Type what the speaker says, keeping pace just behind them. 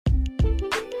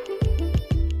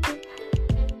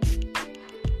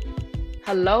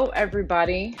Hello,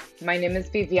 everybody. My name is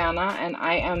Viviana, and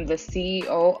I am the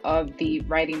CEO of The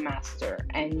Writing Master.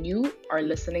 And you are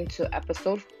listening to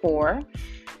episode 4,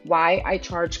 Why I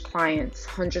Charge Clients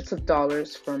Hundreds of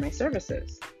Dollars for My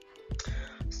Services.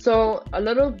 So, a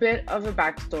little bit of a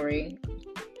backstory.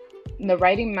 The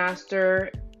Writing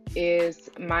Master is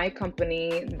my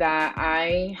company that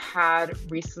I had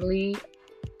recently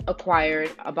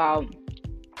acquired about,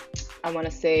 I want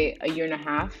to say, a year and a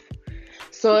half.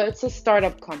 So it's a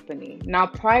startup company. Now,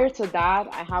 prior to that,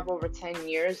 I have over 10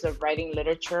 years of writing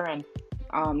literature and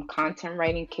content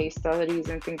writing, case studies,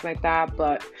 and things like that.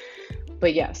 But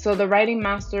yeah, so the Writing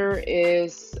Master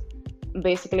is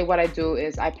basically what I do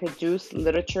is I produce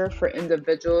literature for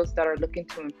individuals that are looking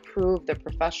to improve their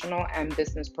professional and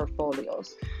business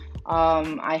portfolios.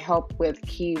 I help with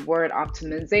keyword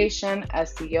optimization,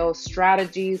 SEO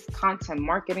strategies, content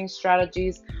marketing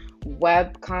strategies,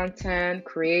 web content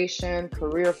creation,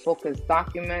 career focused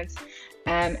documents,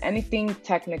 and anything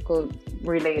technical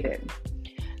related.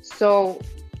 So,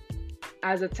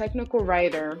 as a technical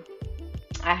writer,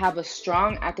 I have a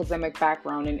strong academic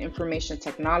background in information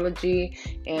technology,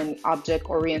 in object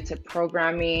oriented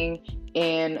programming,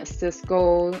 in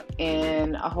Cisco,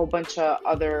 and a whole bunch of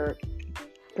other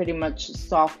pretty much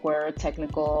software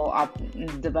technical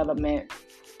development.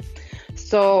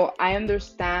 So I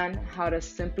understand how to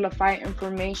simplify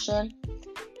information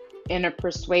in a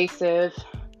persuasive,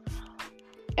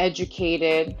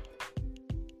 educated,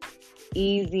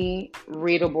 easy,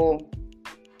 readable,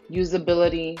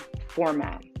 usability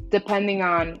format, depending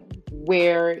on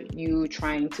where you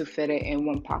trying to fit it in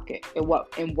one pocket, in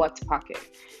what pocket.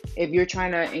 If you're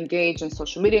trying to engage in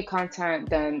social media content,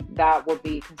 then that will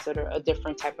be considered a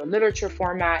different type of literature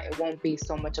format. It won't be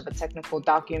so much of a technical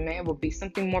document. It will be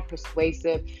something more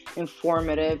persuasive,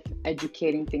 informative,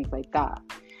 educating, things like that.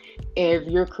 If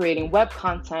you're creating web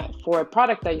content for a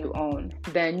product that you own,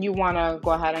 then you want to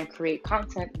go ahead and create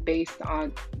content based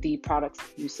on the product's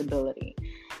usability.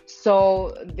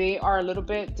 So they are a little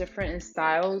bit different in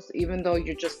styles, even though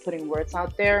you're just putting words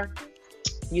out there.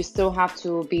 You still have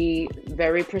to be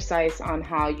very precise on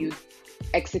how you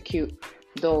execute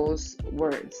those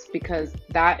words, because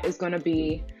that is going to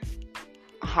be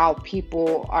how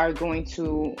people are going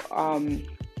to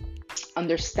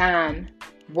understand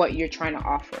what you're trying to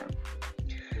offer.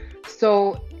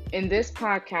 So in this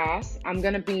podcast, I'm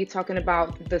going to be talking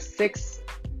about the 6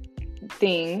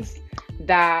 things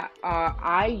that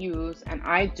I use and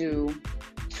I do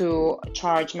to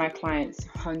charge my clients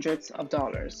hundreds of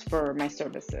dollars for my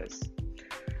services.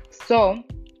 So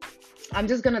I'm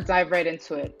just going to dive right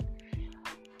into it.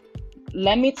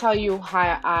 Let me tell you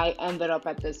how I ended up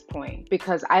at this point,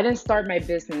 because I didn't start my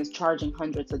business charging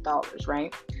hundreds of dollars,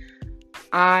 right?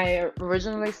 I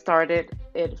originally started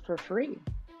it for free,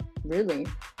 really.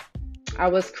 I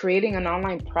was creating an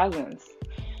online presence.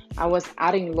 I was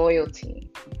adding loyalty.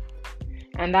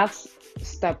 And that's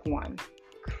step 1.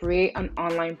 Create an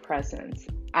online presence,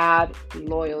 add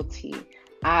loyalty,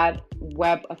 add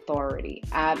web authority,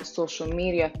 add social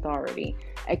media authority,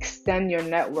 extend your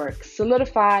network,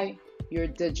 solidify your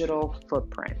digital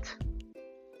footprint.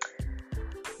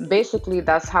 Basically,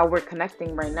 that's how we're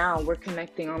connecting right now. We're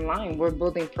connecting online. We're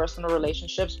building personal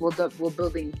relationships. We're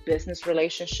building business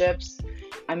relationships.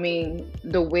 I mean,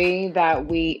 the way that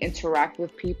we interact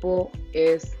with people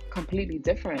is completely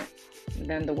different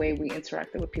than the way we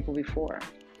interacted with people before.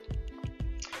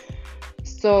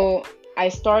 So I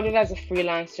started as a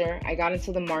freelancer. I got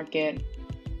into the market.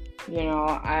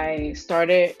 I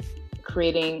started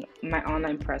creating my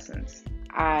online presence.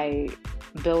 I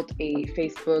built a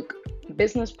Facebook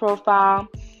business profile.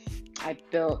 I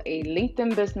built a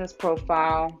LinkedIn business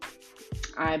profile.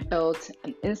 I built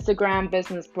an Instagram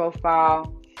business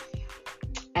profile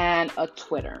and a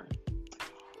Twitter.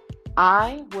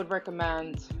 I would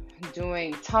recommend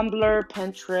doing Tumblr,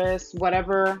 Pinterest,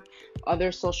 whatever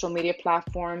other social media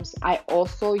platforms. I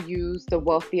also use the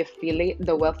Wealthy Affiliate,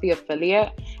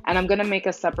 and I'm gonna make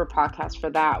a separate podcast for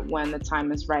that when the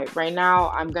time is right. Right now,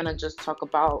 I'm gonna just talk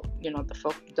about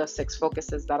the 6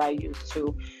 focuses that I use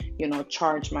to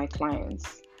charge my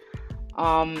clients.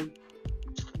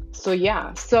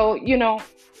 So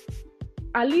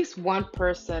at least one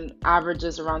person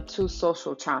averages around 2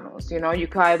 social channels. You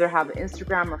could either have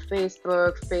Instagram or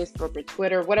Facebook or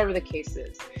Twitter, whatever the case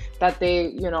is that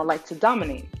they, like to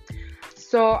dominate.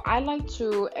 So I like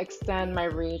to extend my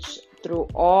reach through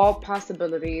all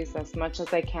possibilities as much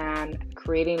as I can,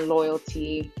 creating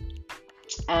loyalty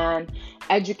and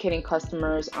educating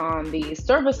customers on the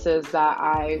services that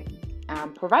I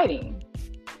am providing.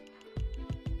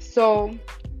 So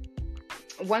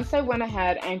once I went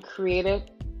ahead and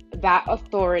created that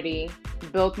authority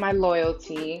built my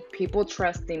loyalty, people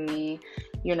trusting me.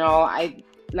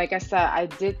 Like I said, I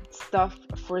did stuff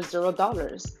for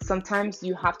 $0. Sometimes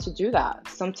you have to do that.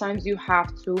 Sometimes you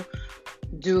have to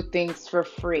do things for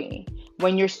free.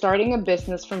 When you're starting a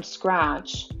business from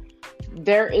scratch,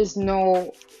 there is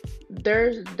no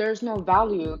there's no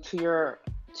value to your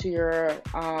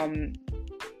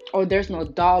or there's no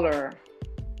dollar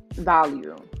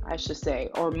value, I should say,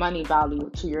 or money value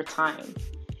to your time.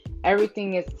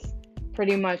 Everything is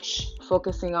pretty much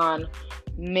focusing on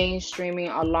mainstreaming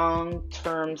a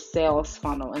long-term sales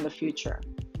funnel in the future.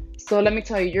 So let me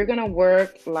tell you, you're gonna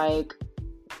work like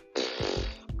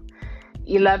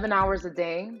 11 hours a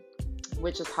day,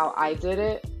 which is how I did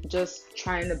it, just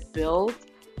trying to build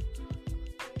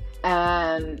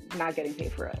and not getting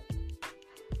paid for it.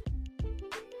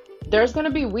 There's going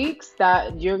to be weeks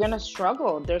that you're going to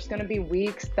struggle. There's going to be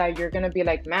weeks that you're going to be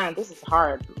like, man, this is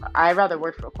hard. I'd rather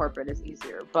work for a corporate, it's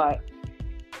easier. But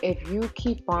if you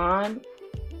keep on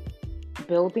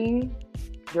building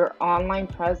your online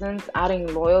presence,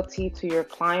 adding loyalty to your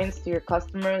clients, to your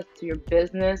customers, to your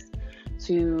business,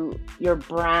 to your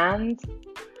brand,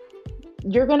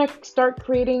 you're going to start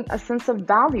creating a sense of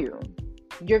value.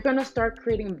 You're going to start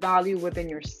creating value within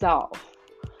yourself.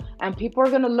 And people are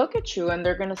going to look at you and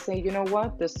they're going to say, you know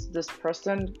what, this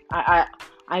person, I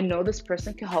know this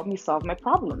person can help me solve my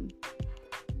problem.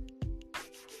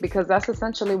 Because that's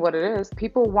essentially what it is.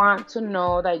 People want to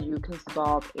know that you can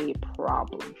solve a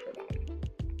problem for them.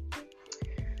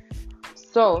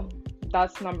 So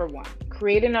that's number one,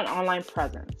 creating an online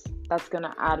presence that's going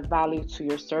to add value to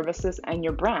your services and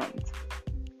your brand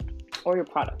or your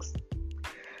products.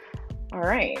 All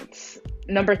right.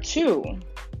 Number two,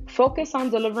 focus on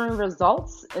delivering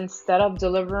results instead of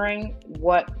delivering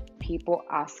what people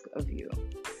ask of you.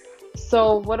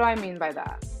 So what do I mean by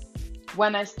that?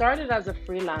 When I started as a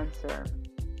freelancer,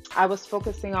 I was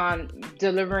focusing on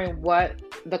delivering what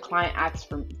the client asked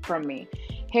from me.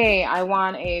 Hey, I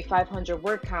want a 500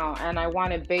 word count and I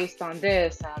want it based on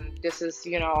this, and this is,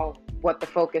 what the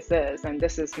focus is, and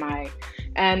this is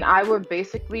and I would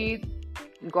basically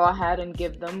go ahead and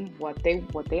give them what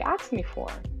they asked me for.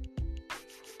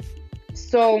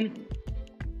 So,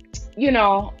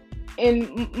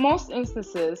 in most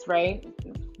instances, right,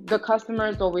 the customer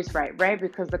is always right?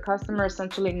 Because the customer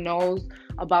essentially knows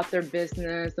about their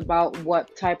business, about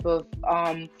what type of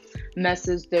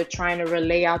message they're trying to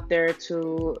relay out there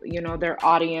to, their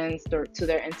audience or to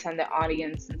their intended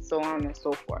audience, and so on and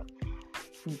so forth.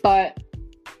 But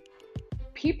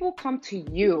people come to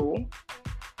you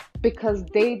because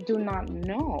they do not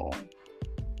know.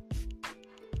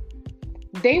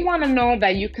 They want to know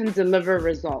that you can deliver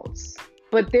results,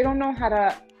 but they don't know how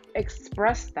to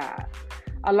express that.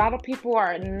 A lot of people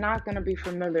are not going to be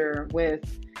familiar with,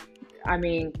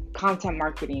 content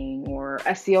marketing or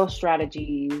SEO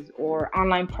strategies or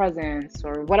online presence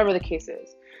or whatever the case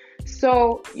is.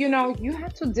 So, you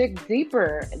have to dig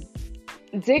deeper,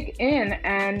 dig in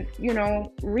and,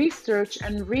 research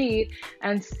and read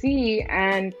and see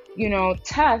and,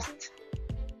 test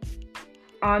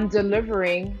on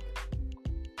delivering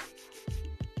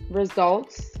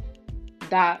results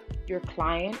that your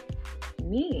client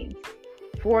needs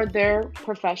for their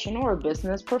professional or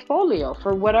business portfolio,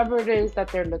 for whatever it is that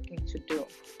they're looking to do.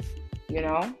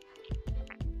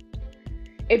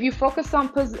 If you focus on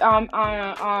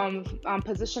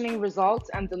positioning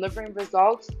results and delivering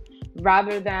results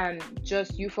rather than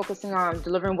just you focusing on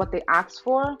delivering what they asked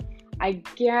for, I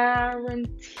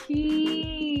guarantee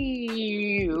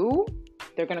you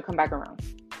they're going to come back around.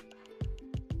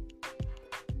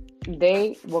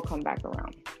 They will come back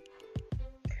around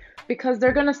because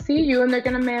they're going to see you and they're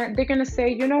going to say,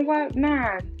 you know what,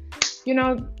 man,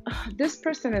 this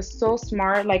person is so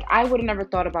smart. Like, I would have never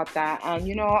thought about that. And,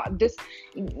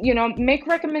 make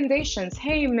recommendations.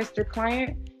 Hey, Mr.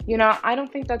 Client, I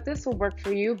don't think that this will work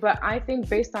for you, but I think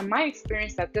based on my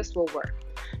experience that this will work.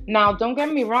 Now, don't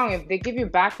get me wrong. If they give you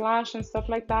backlash and stuff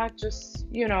like that, just,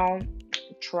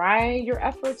 try your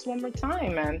efforts one more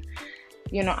time. And,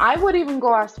 I would even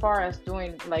go as far as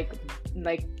doing like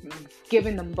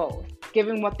giving them both,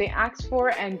 giving what they asked for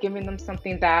and giving them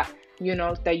something that,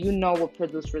 will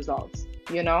produce results.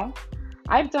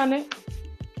 I've done it.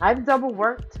 I've double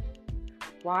worked.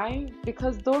 Why?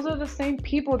 Because those are the same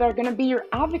people that are going to be your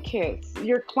advocates.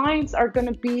 Your clients are going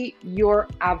to be your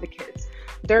advocates.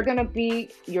 They're going to be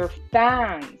your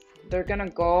fans. They're going to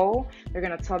go, they're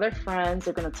going to tell their friends,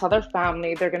 they're going to tell their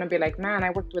family, they're going to be like, man, I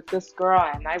worked with this girl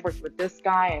and I worked with this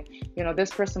guy and,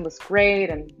 this person was great,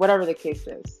 and whatever the case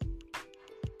is.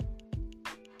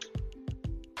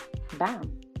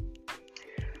 Bam.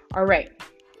 All right.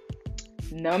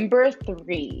 Number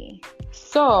 3,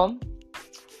 So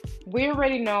we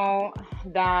already know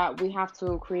that we have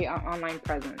to create an online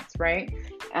presence, right?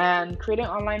 And creating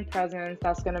online presence,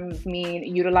 that's going to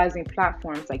mean utilizing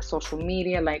platforms like social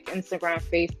media, like Instagram,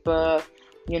 Facebook,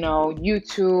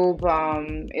 YouTube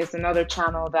is another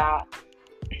channel that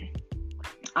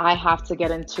I have to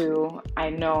get into. I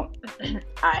know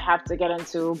I have to get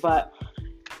into, but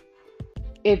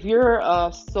if you're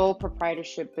a sole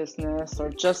proprietorship business or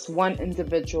just one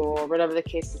individual or whatever the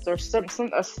case is, or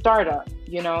a startup,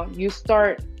 you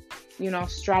start,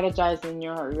 strategizing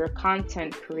your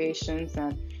content creations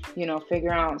and,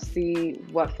 figure out, see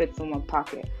what fits in what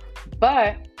pocket.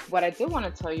 But what I do want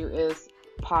to tell you is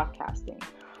podcasting.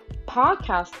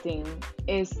 Podcasting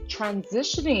is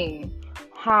transitioning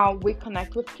how we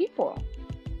connect with people.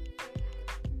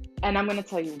 And I'm going to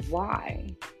tell you why.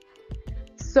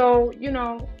 So,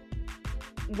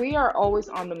 we are always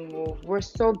on the move. We're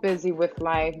so busy with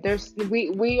life.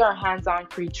 We are hands-on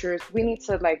creatures. We need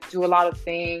to do a lot of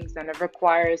things, and it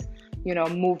requires,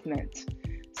 movement.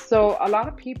 So a lot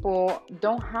of people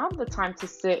don't have the time to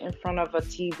sit in front of a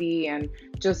TV and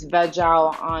just veg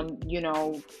out on,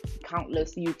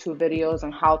 countless YouTube videos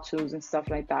and how-tos and stuff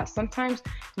like that. Sometimes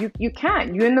you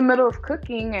can't. You're in the middle of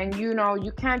cooking, and you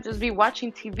can't just be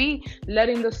watching TV,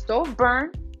 letting the stove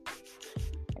burn.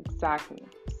 Exactly.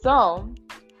 So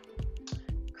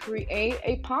create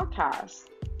a podcast.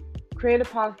 Create a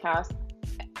podcast.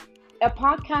 A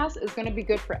podcast is going to be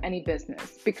good for any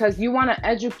business because you want to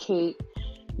educate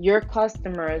your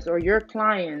customers or your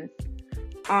clients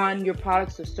on your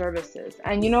products or services.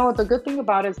 And the good thing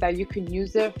about it is that you can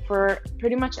use it for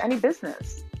pretty much any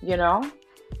business.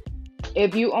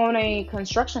 If you own a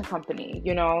construction company,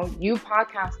 you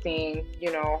podcasting,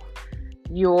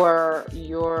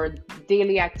 your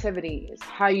daily activities,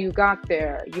 how you got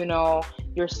there,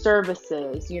 your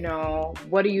services,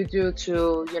 what do you do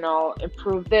to,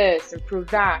 improve this, improve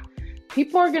that.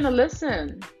 People are going to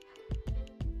listen.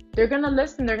 They're going to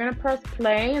listen. They're going to press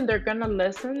play and they're going to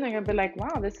listen. They're going to be like,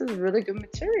 wow, this is really good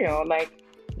material. Like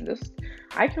this,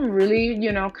 I can really,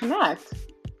 connect.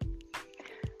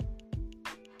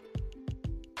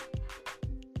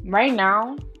 Right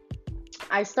now,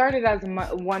 I started as a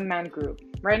one-man group.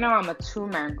 Right now, I'm a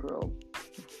two-man group.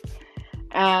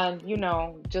 And,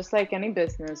 just like any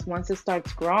business, once it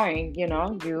starts growing, you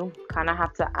kind of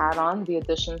have to add on the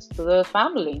additions to the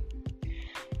family.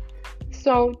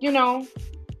 So,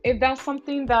 if that's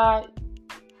something that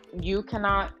you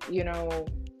cannot,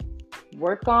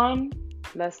 work on,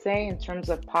 let's say, in terms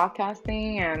of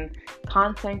podcasting and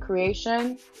content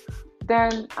creation,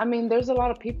 then, there's a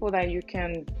lot of people that you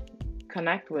can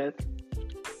connect with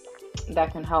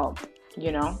that can help,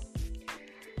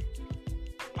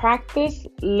 Practice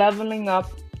leveling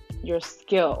up your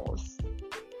skills.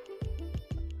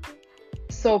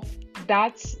 So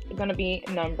that's going to be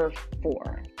number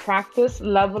 4. Practice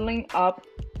leveling up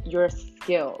your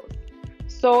skills.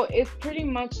 So it pretty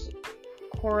much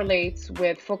correlates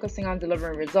with focusing on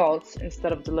delivering results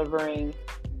instead of delivering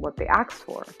what they ask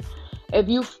for. If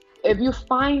you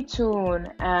fine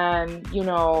tune and,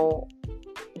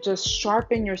 just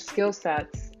sharpen your skill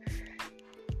sets,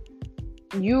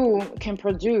 you can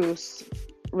produce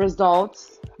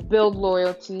results, build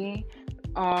loyalty,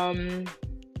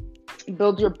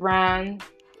 build your brand,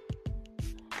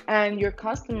 and your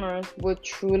customers would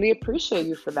truly appreciate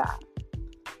you for that.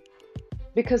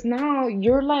 Because now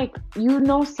you're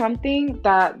something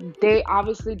that they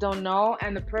obviously don't know,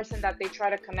 and the person that they try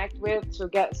to connect with to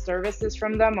get services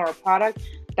from them or a product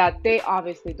that they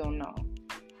obviously don't know.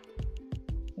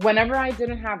 Whenever I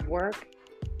didn't have work,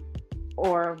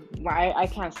 or I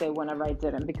can't say whenever I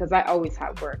didn't, because I always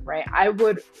had work, right? I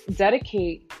would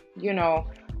dedicate,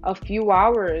 a few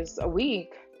hours a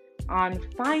week on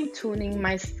fine-tuning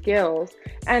my skills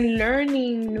and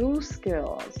learning new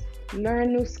skills.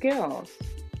 Learn new skills.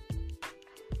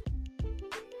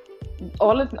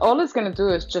 All it's going to do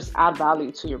is just add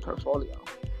value to your portfolio.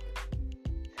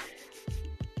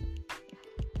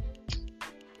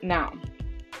 Now,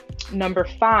 number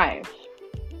 5.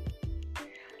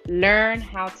 Learn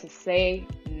how to say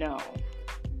no.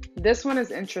 This one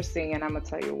is interesting, and I'm going to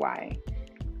tell you why.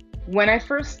 When I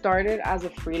first started as a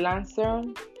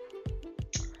freelancer,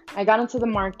 I got into the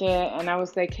market and I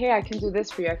was like, hey, I can do this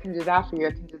for you. I can do that for you.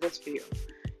 I can do this for you.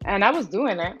 And I was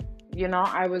doing it.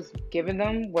 I was giving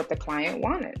them what the client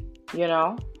wanted,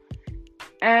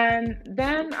 And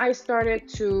then I started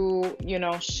to,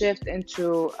 shift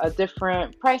into a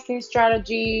different pricing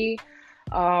strategy,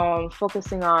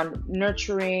 focusing on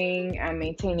nurturing and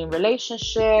maintaining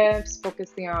relationships,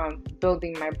 focusing on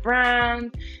building my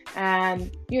brand, and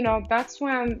And, that's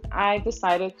when I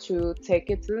decided to take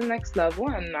it to the next level,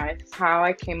 and that's how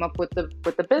I came up with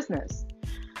the business.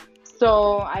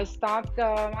 So I stopped,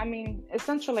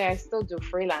 essentially I still do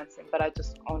freelancing, but I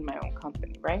just own my own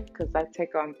company, right? Because I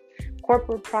take on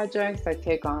corporate projects, I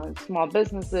take on small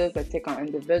businesses, I take on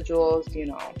individuals.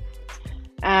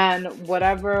 And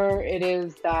whatever it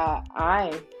is that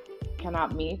I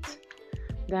cannot meet,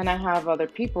 then I have other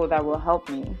people that will help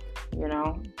me.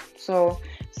 So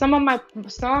some of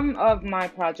my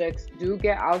projects do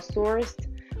get outsourced,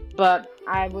 but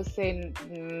I would say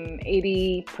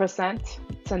 80%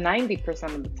 to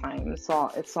 90% of the time it's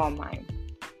all mine.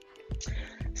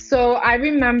 So I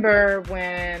remember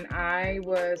when I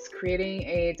was creating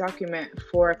a document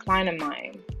for a client of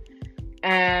mine,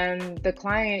 and the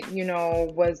client,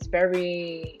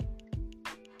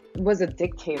 was a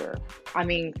dictator. I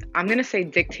mean, I'm gonna say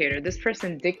dictator. This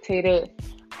person dictated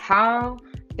how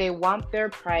they want their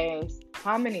price,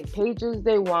 how many pages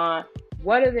they want,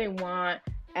 what do they want.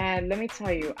 And let me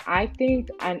tell you, I think,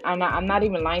 and I'm not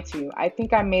even lying to you, I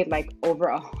think I made like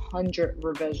over 100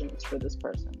 revisions for this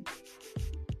person.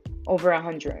 Over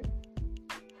 100.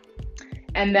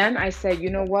 And then I said, you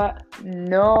know what?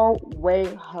 No way,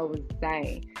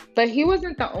 Jose. But he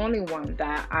wasn't the only one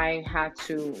that I had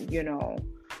to,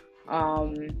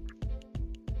 um,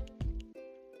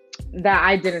 that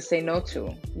I didn't say no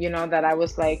to, that I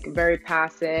was like very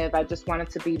passive. I just wanted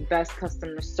to be best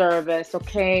customer service.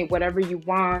 Okay, whatever you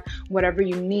want, whatever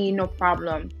you need, no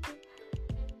problem.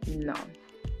 No.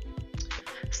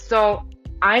 So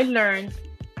I learned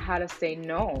how to say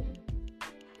no.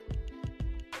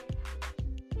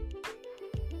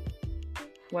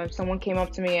 When someone came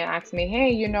up to me and asked me,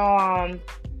 hey,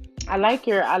 I like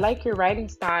your writing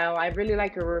style. I really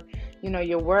like your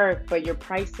work, but your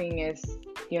pricing is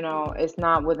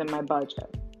not within my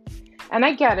budget. And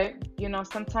I get it.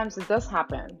 Sometimes it does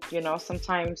happen.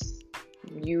 Sometimes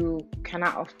you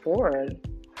cannot afford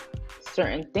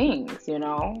certain things.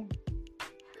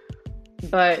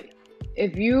 But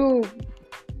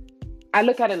I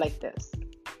look at it like this.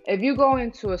 If you go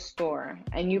into a store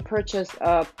and you purchase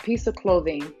a piece of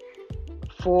clothing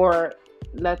for,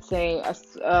 let's say,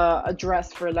 a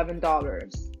dress for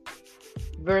 $11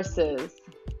 versus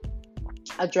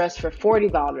a dress for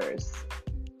 $40,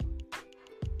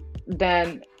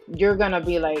 then you're going to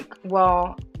be like,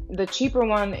 well, the cheaper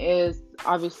one is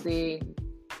obviously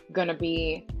going to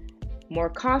be more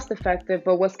cost effective,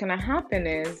 but what's going to happen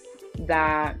is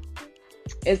that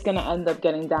it's going to end up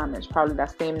getting damaged probably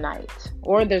that same night,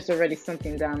 or there's already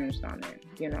something damaged on it.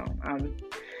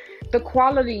 The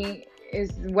quality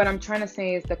is what I'm trying to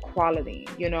say, is the quality.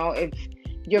 If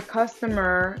your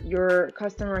customer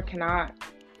cannot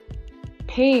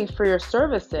pay for your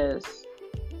services,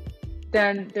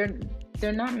 then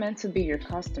they're not meant to be your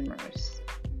customers.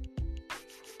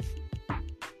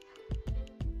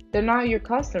 They're not your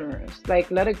customers.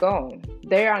 Like, let it go.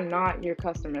 They are not your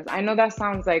customers. I know that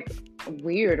sounds like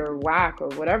weird or whack or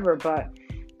whatever, but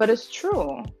it's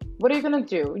true. What are you gonna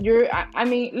do? Let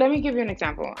me give you an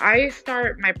example. I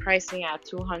start my pricing at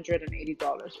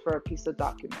 $280 for a piece of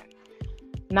document.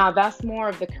 Now that's more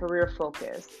of the career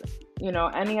focus.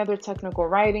 Any other technical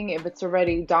writing, if it's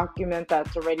already document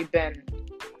that's already been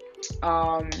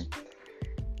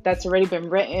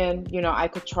written, I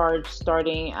could charge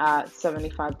starting at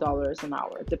 $75 an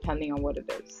hour, depending on what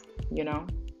it is.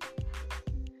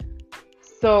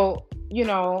 So,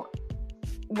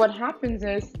 what happens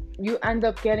is you end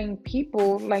up getting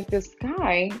people like this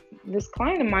client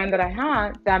of mine that I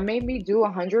had, that made me do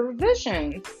 100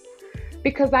 revisions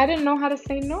because I didn't know how to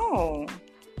say no.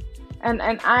 And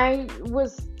I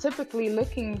was typically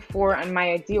looking for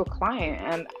my ideal client.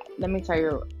 And let me tell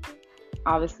you,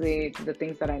 obviously, the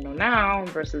things that I know now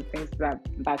versus things that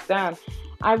back then,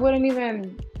 I wouldn't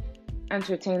even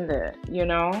entertain it,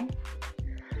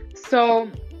 So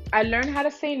I learned how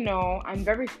to say no. I'm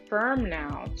very firm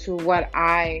now to what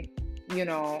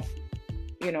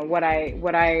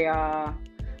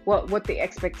the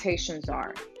expectations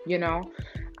are.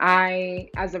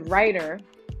 As a writer,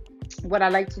 what I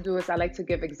like to do is I like to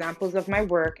give examples of my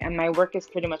work, and my work is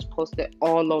pretty much posted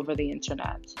all over the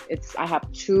internet. I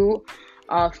have two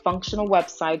functional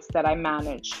websites that I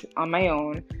manage on my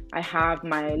own. I have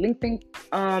my LinkedIn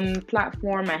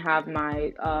platform. I have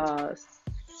my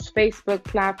Facebook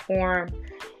platform,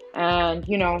 and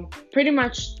pretty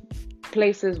much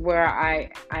places where I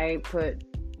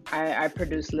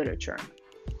produce literature.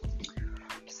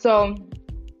 So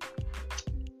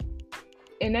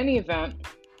in any event,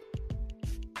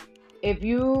 if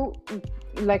you,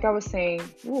 like I was saying,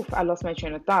 I lost my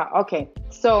train of thought. Okay,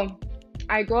 so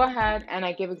I go ahead and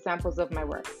I give examples of my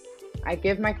work. I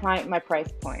give my client my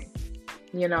price point,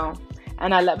 you know,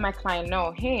 and I let my client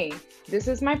know, hey, this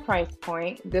is my price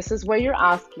point. This is what you're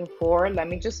asking for. Let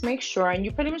me just make sure. And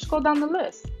you pretty much go down the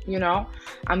list, you know.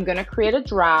 I'm going to create a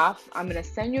draft. I'm going to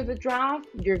send you the draft.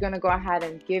 You're going to go ahead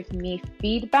and give me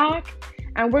feedback,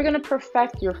 and we're going to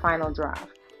perfect your final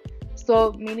draft.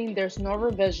 So, meaning there's no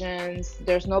revisions,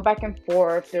 there's no back and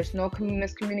forth, there's no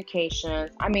miscommunications.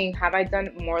 I mean, have I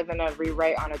done more than a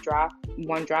rewrite on a draft,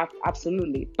 one draft?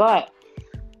 Absolutely. But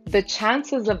the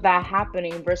chances of that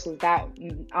happening versus that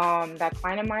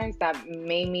client of mine that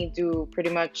made me do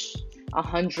pretty much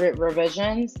 100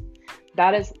 revisions,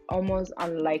 that is almost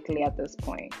unlikely at this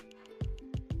point.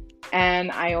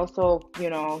 And I also,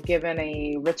 given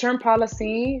a return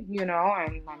policy, and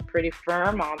I'm pretty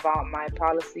firm about my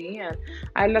policy, and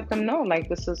I let them know, like,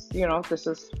 this is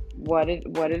what it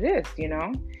is.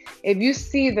 If you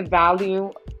see the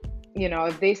value,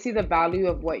 if they see the value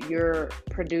of what you're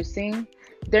producing,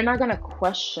 they're not going to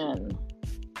question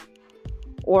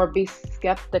or be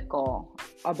skeptical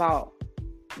about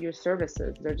your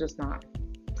services. They're just not.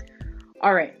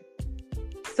 All right.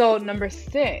 So number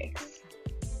 6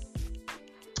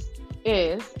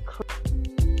 is